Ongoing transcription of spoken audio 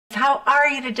how are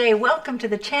you today? Welcome to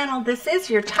the channel. This is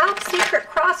your top secret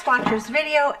cross watchers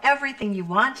video. Everything you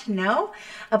want to know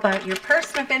about your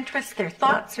person of interest, their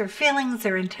thoughts, their feelings,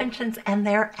 their intentions, and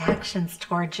their actions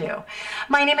towards you.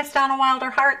 My name is Donna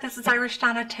Wilder-Hart. This is Irish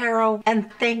Donna Tarot,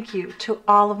 and thank you to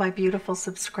all of my beautiful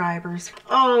subscribers.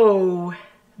 Oh,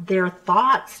 their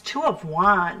thoughts, Two of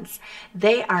Wands.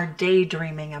 They are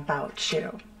daydreaming about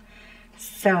you.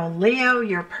 So Leo,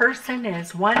 your person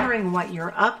is wondering what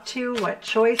you're up to, what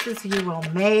choices you will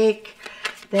make.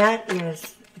 That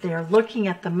is, they're looking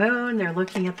at the moon, they're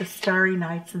looking at the starry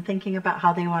nights and thinking about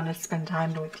how they want to spend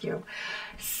time with you.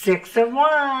 Six of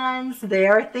Wands, they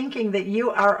are thinking that you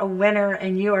are a winner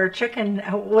and you are chicken,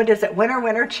 what is it, winner,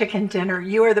 winner, chicken dinner.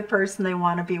 You are the person they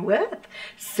want to be with.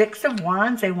 Six of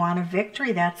Wands, they want a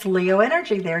victory. That's Leo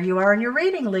energy. There you are in your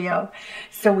reading, Leo.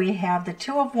 So we have the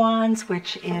Two of Wands,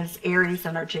 which is Aries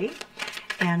energy.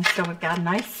 And so we've got a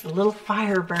nice little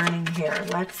fire burning here.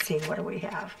 Let's see, what do we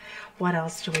have? What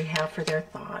else do we have for their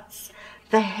thoughts?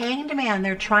 The Hanged Man,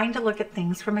 they're trying to look at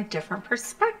things from a different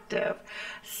perspective.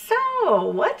 So,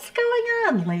 what's going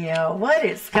on, Leo? What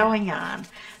is going on?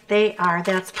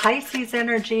 That's Pisces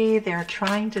energy. They're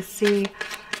trying to see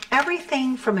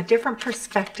everything from a different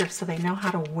perspective so they know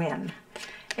how to win.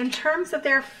 In terms of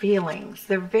their feelings,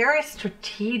 they're very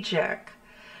strategic.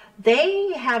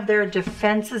 They have their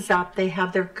defenses up. They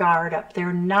have their guard up.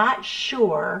 They're not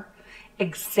sure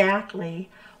exactly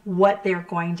what they're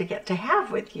going to get to have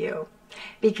with you,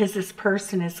 because this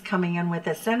person is coming in with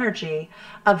this energy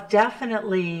of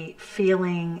definitely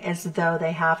feeling as though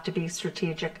they have to be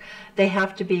strategic. They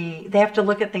have to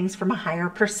look at things from a higher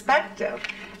perspective,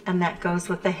 and that goes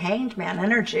with the Hanged Man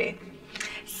energy.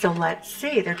 So let's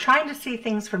see, they're trying to see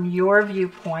things from your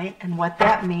viewpoint and what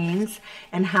that means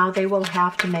and how they will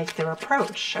have to make their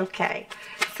approach. Okay,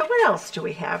 so what else do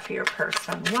we have for your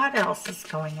person? What else is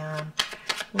going on?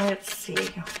 Let's see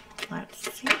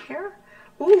here.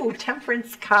 Ooh,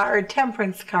 Temperance card.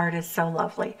 Temperance card is so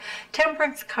lovely.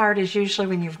 Temperance card is usually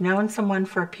when you've known someone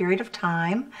for a period of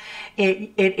time.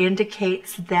 It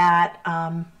indicates that,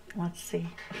 let's see.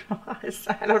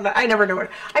 I don't know. I never know what.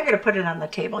 I'm going to put it on the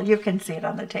table. You can see it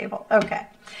on the table. Okay.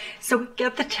 So we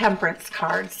get the Temperance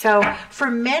card. So for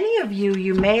many of you,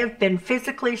 you may have been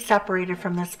physically separated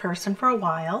from this person for a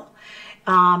while.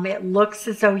 It looks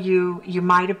as though you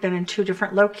might have been in two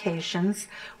different locations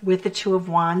with the Two of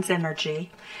Wands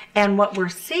energy. And what we're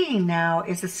seeing now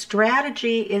is a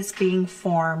strategy is being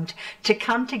formed to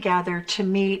come together, to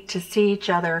meet, to see each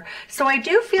other. So I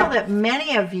do feel that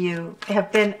many of you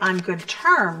have been on good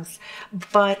terms,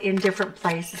 but in different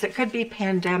places. It could be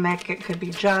pandemic, it could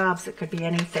be jobs, it could be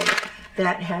anything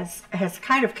that has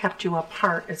kind of kept you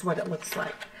apart is what it looks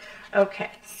like.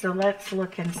 Okay, so let's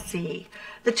look and see.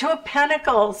 The Two of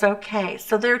Pentacles, okay,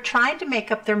 so they're trying to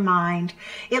make up their mind.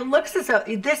 It looks as though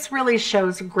this really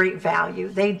shows great value.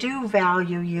 They do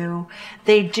value you.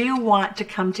 They do want to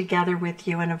come together with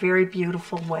you in a very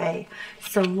beautiful way.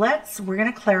 So we're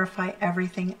going to clarify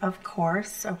everything, of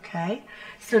course, okay?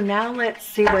 So now let's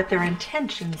see what their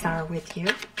intentions are with you.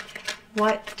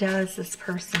 What does this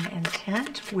person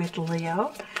intend with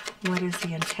Leo? What is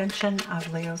the intention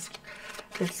of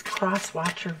this cross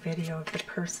watcher video of the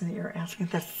person that you're asking?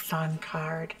 The Sun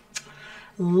card.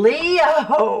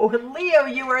 Leo,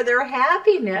 you are their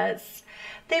happiness.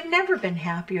 They've never been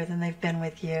happier than they've been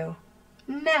with you.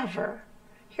 Never.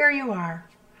 Here you are.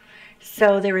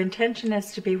 So their intention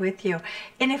is to be with you.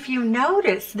 And if you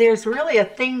notice, there's really a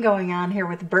thing going on here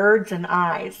with birds and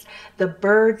eyes. The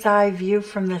bird's eye view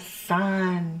from the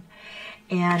sun.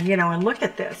 And, and look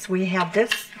at this. We have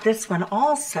this one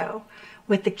also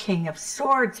with the King of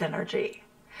Swords energy.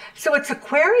 So it's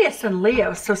Aquarius and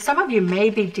Leo. So some of you may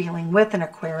be dealing with an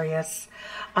Aquarius,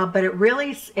 but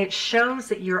it shows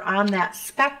that you're on that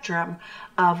spectrum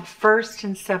of first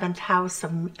and seventh house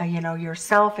of,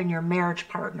 yourself and your marriage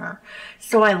partner.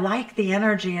 So I like the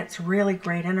energy. It's really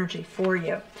great energy for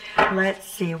you. Let's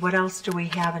see, what else do we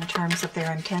have in terms of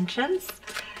their intentions?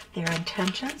 Their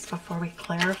intentions before we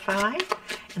clarify.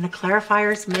 And the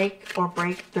clarifiers make or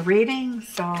break the reading,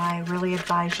 so I really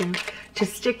advise you to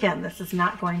stick in. This is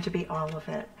not going to be all of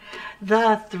it.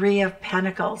 The Three of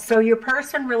Pentacles. So your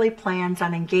person really plans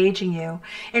on engaging you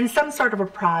in some sort of a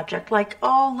project, like,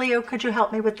 oh, Leo, could you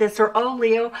help me with this? Or, oh,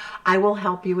 Leo, I will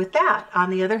help you with that. On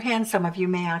the other hand, some of you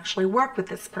may actually work with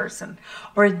this person,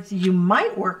 or you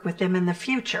might work with them in the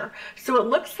future. So it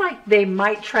looks like they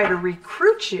might try to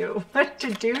recruit you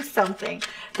to do something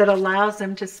that allows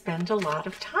them to spend a lot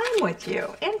of time with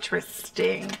you.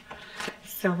 Interesting.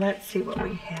 So let's see what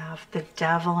we have. The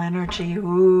Devil energy.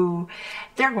 Ooh,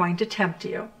 they're going to tempt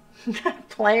you.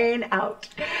 Plain out.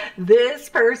 This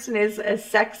person is a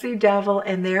sexy devil,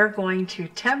 and they're going to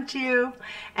tempt you,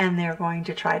 and they're going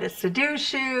to try to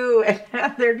seduce you,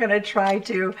 and they're going to try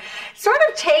to sort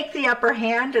of take the upper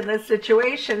hand in this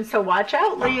situation. So watch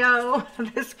out, Leo.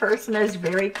 This person is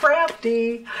very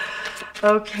crafty.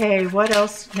 Okay, what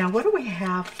else? Now, what do we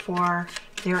have for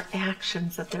their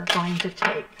actions that they're going to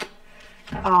take?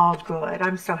 Oh, good.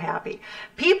 I'm so happy.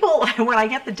 People, when I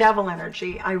get the devil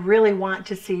energy, I really want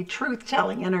to see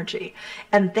truth-telling energy.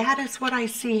 And that is what I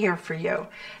see here for you.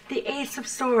 The Ace of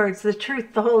Swords, the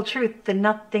truth, the whole truth, the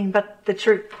nothing but the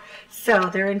truth. So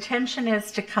their intention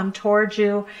is to come towards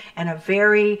you in a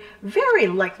very, very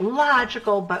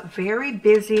logical, but very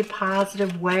busy,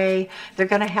 positive way. They're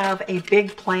going to have a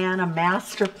big plan, a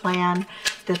master plan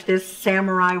that this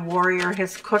samurai warrior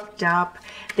has cooked up.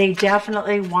 They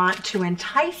definitely want to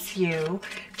entice you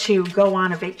to go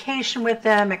on a vacation with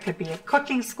them. It could be a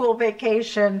cooking school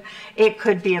vacation. It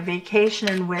could be a vacation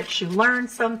in which you learn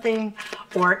something,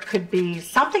 or it could be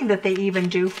something that they even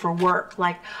do for work.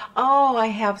 Like, oh, I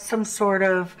have some sort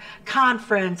of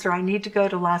conference, or I need to go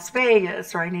to Las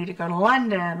Vegas, or I need to go to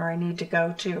London, or I need to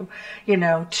go to, you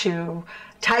know, to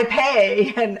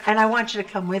Taipei, and I want you to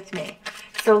come with me.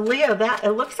 So Leo, that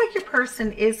it looks like your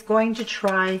person is going to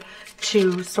try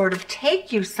to sort of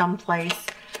take you someplace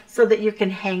so that you can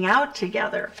hang out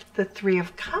together. The Three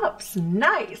of Cups,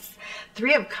 nice.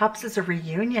 Three of Cups is a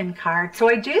reunion card. So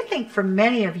I do think for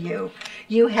many of you,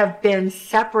 you have been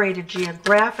separated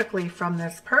geographically from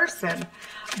this person,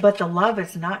 but the love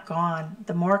is not gone.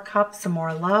 The more cups, the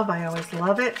more love. I always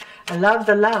love it. I love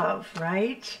the love,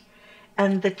 right?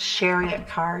 And the Chariot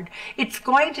card. It's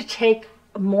going to take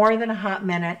more than a hot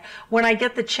minute. When I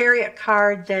get the Chariot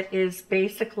card that is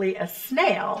basically a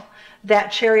snail,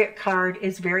 that Chariot card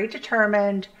is very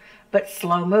determined but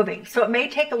slow moving. So it may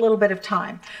take a little bit of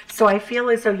time. So I feel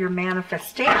as though your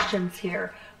manifestations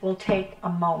here will take a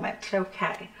moment.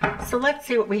 Okay, so let's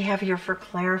see what we have here for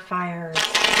clarifiers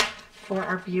for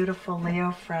our beautiful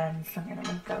Leo friends. I'm going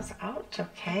to move those out.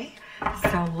 Okay,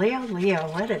 so Leo,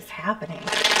 what is happening?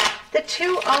 The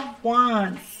Two of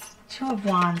Wands. Two of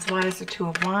Wands. Why is the Two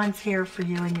of Wands here for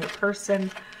you and your person?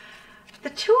 The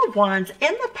Two of Wands,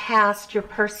 in the past, your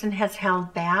person has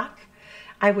held back.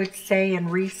 I would say in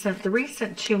the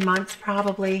recent 2 months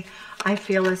probably, I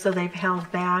feel as though they've held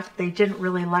back. They didn't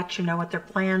really let you know what their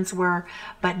plans were,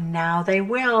 but now they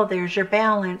will. There's your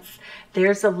balance.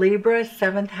 There's a Libra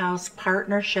 7th house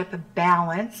partnership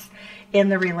balance in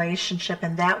the relationship,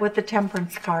 and that with the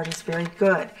Temperance card is very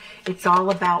good. It's all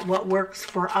about what works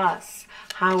for us.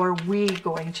 How are we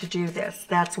going to do this?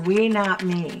 That's we, not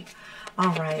me.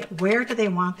 All right, where do they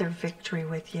want their victory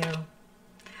with you?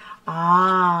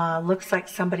 Ah, looks like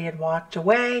somebody had walked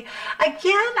away.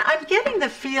 Again, I'm getting the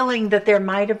feeling that there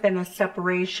might have been a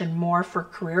separation more for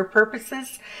career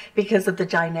purposes because of the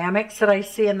dynamics that I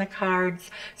see in the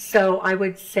cards. So I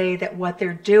would say that what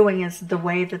they're doing is the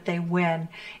way that they win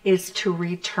is to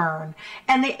return.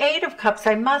 And the Eight of Cups,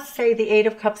 I must say the Eight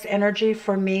of Cups energy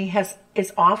for me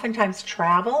is oftentimes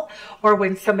travel, or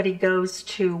when somebody goes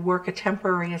to work a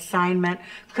temporary assignment,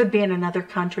 could be in another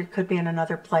country, could be in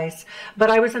another place. But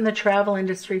I was in the travel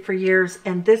industry for years,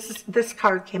 and this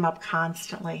card came up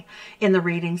constantly in the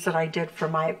readings that I did for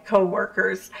my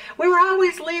coworkers. We were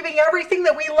always leaving everything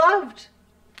that we loved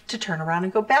to turn around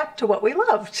and go back to what we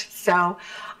loved. So,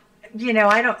 you know,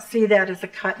 I don't see that as a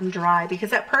cut and dry,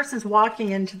 because that person's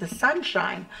walking into the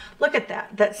sunshine. Look at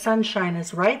that. That sunshine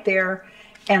is right there.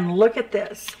 And look at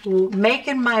this,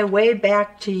 making my way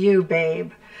back to you,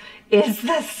 babe, is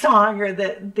the song or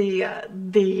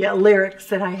the lyrics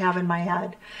that I have in my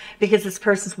head, because this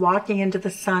person's walking into the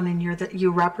sun, and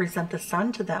you represent the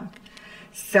sun to them.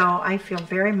 So I feel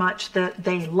very much that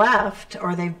they left,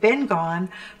 or they've been gone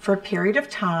for a period of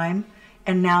time,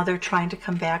 and now they're trying to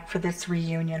come back for this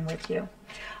reunion with you.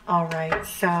 All right,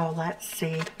 so let's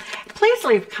see. Please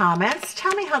leave comments.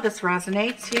 Tell me how this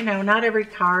resonates. You know, not every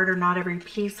card or not every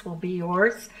piece will be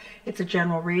yours. It's a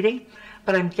general reading.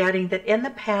 But I'm getting that in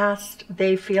the past,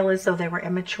 they feel as though they were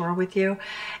immature with you.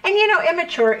 And, you know,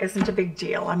 immature isn't a big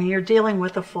deal. I mean, you're dealing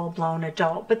with a full-blown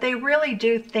adult. But they really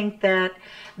do think that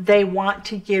they want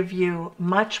to give you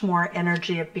much more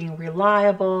energy of being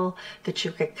reliable, that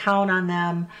you could count on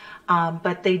them.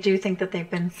 But they do think that they've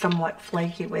been somewhat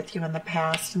flaky with you in the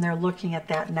past, and they're looking at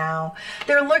that now.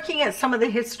 They're looking at some of the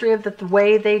history of the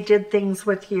way they did things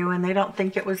with you, and they don't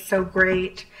think it was so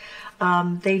great.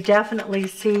 They definitely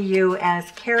see you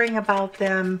as caring about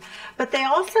them, but they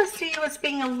also see you as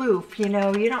being aloof. You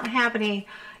know, you don't have any,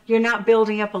 you're not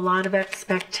building up a lot of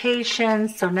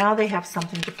expectations, so now they have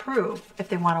something to prove if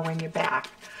they want to win you back.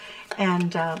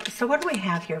 And so what do we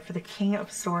have here for the King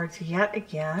of Swords yet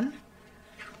again?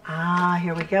 Ah,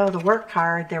 here we go, the work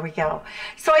card, there we go.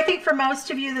 So I think for most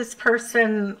of you, this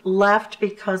person left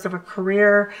because of a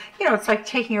career, you know, it's like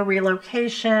taking a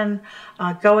relocation,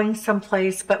 going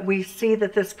someplace, but we see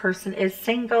that this person is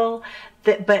single,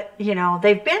 but you know,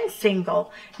 they've been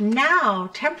single.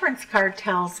 Now, Temperance card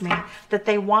tells me that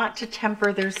they want to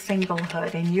temper their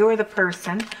singlehood, and you're the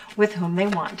person with whom they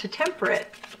want to temper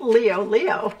it. Leo,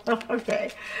 Leo.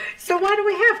 Okay. So why do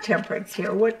we have Temperance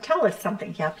here? What? Tell us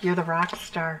something. Yep, you're the rock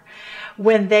star.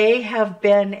 When they have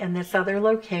been in this other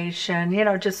location, you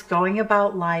know, just going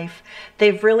about life,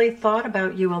 they've really thought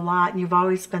about you a lot, and you've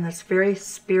always been this very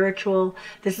spiritual,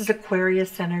 this is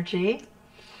Aquarius energy.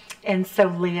 And so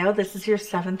Leo, this is your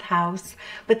 7th house,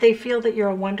 but they feel that you're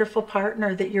a wonderful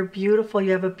partner, that you're beautiful,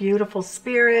 you have a beautiful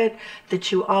spirit,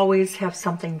 that you always have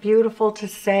something beautiful to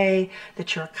say,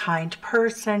 that you're a kind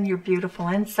person, you're beautiful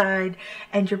inside,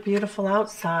 and you're beautiful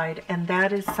outside. And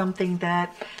that is something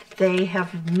that they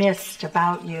have missed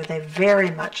about you. They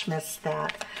very much missed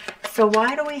that. So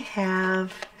why do we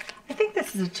have, I think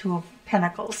this is a 2 of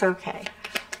Pentacles, okay.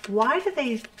 Why do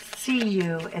they see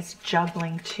you as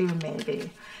juggling too,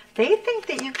 maybe? They think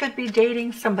that you could be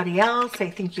dating somebody else. They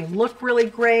think you look really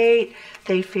great.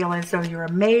 They feel as though you're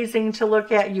amazing to look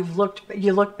at. You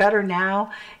look better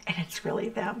now, and it's really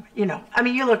them. You know, I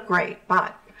mean, you look great,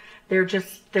 but they're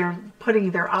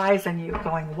putting their eyes on you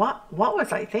going, what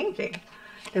was I thinking?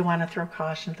 They want to throw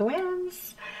caution to the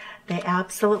winds. They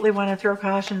absolutely want to throw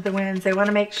caution to the winds. They want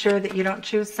to make sure that you don't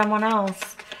choose someone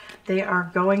else. They are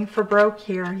going for broke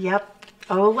here. Yep.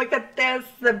 Oh, look at this,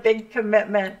 the big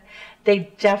commitment.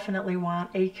 They definitely want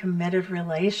a committed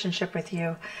relationship with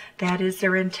you. That is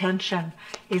their intention,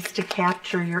 is to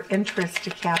capture your interest, to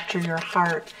capture your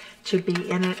heart, to be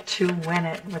in it, to win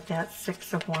it with that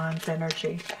 6 of Wands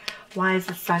energy. Why is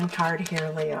the Sun card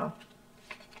here, Leo?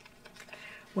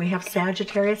 We have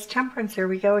Sagittarius Temperance. Here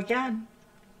we go again.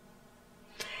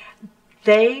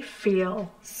 They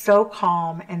feel so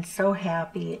calm and so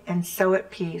happy and so at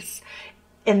peace.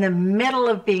 In the middle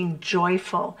of being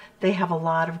joyful, they have a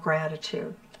lot of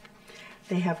gratitude.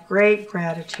 They have great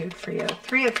gratitude for you.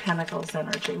 3 of Pentacles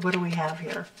energy. What do we have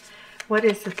here? What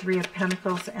is the 3 of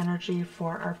Pentacles energy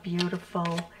for our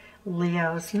beautiful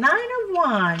Leos? 9 of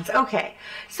Wands. Okay,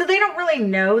 so they don't really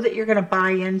know that you're going to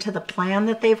buy into the plan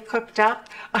that they've cooked up.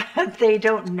 They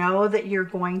don't know that you're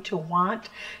going to want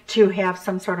to have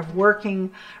some sort of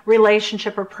working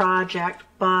relationship or project,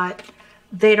 but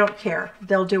they don't care.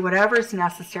 They'll do whatever is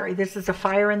necessary. This is a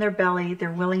fire in their belly.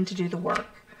 They're willing to do the work.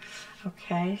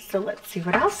 Okay, so let's see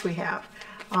what else we have.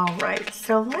 All right,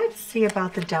 so let's see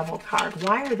about the Devil card.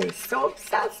 Why are they so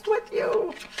obsessed with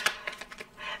you?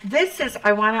 This is,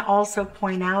 I want to also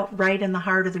point out, right in the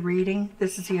heart of the reading,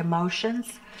 this is the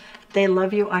emotions. They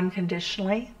love you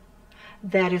unconditionally.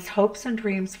 That is hopes and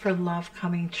dreams for love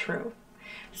coming true.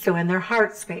 So in their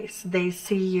heart space, they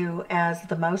see you as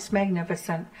the most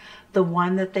magnificent, the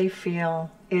one that they feel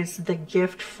is the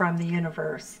gift from the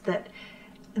universe that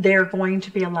they're going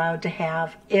to be allowed to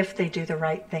have if they do the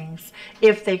right things,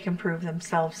 if they can prove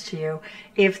themselves to you,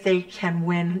 if they can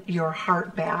win your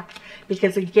heart back.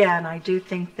 Because again, I do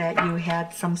think that you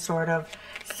had some sort of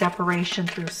separation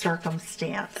through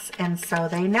circumstance. And so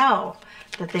they know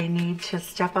that they need to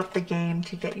step up the game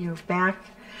to get you back,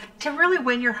 to really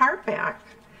win your heart back.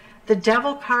 The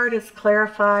Devil card is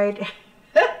clarified.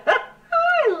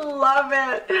 I love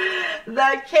it.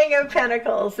 The King of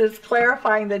Pentacles is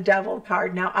clarifying the Devil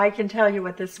card. Now, I can tell you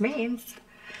what this means.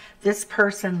 This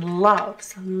person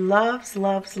loves, loves,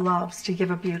 loves, loves to give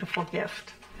a beautiful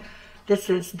gift. This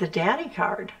is the Daddy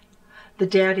card. The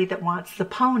daddy that wants the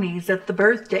ponies at the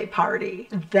birthday party,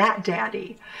 that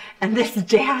daddy. And this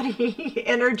daddy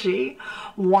energy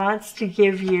wants to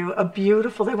give you a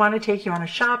beautiful, they want to take you on a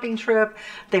shopping trip.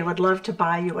 They would love to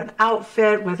buy you an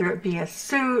outfit, whether it be a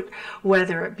suit,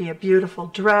 whether it be a beautiful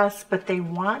dress, but they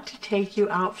want to take you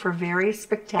out for a very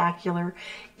spectacular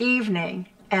evening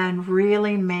and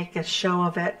really make a show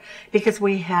of it, because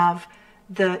we have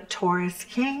the Taurus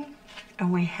King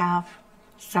and we have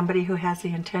somebody who has the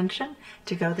intention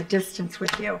to go the distance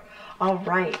with you. All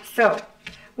right, so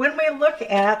when we look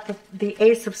at the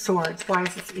Ace of Swords, why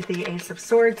is this the Ace of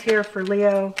Swords here for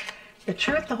Leo? The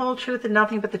truth, the whole truth, and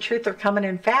nothing but the truth are coming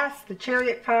in fast. The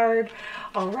Chariot card.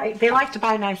 All right, they like to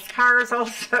buy nice cars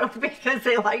also because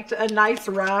they like a nice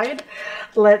ride.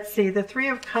 Let's see, the Three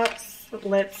of Cups.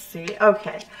 Let's see.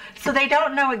 Okay, so they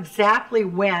don't know exactly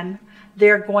when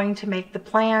They're going to make the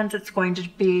plans. It's going to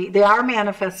be, they are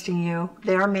manifesting you.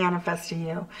 They are manifesting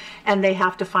you. And they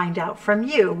have to find out from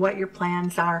you what your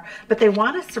plans are. But they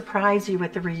want to surprise you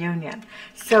with the reunion.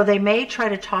 So they may try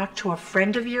to talk to a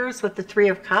friend of yours with the Three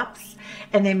of Cups.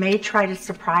 And they may try to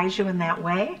surprise you in that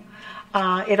way.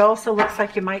 It also looks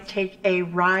like you might take a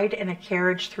ride in a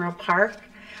carriage through a park.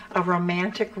 A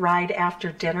romantic ride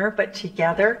after dinner, but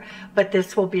together. But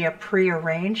this will be a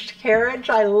pre-arranged carriage.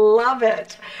 I love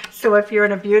it. So if you're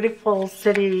in a beautiful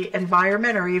city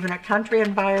environment or even a country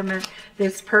environment,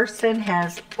 this person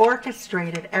has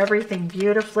orchestrated everything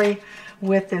beautifully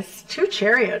with this 2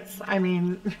 chariots. I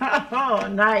mean, oh,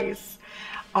 nice.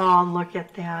 Oh, look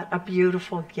at that. A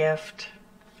beautiful gift.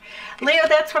 Leo,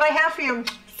 that's what I have for you.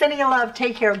 Sending you love.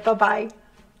 Take care. Bye-bye.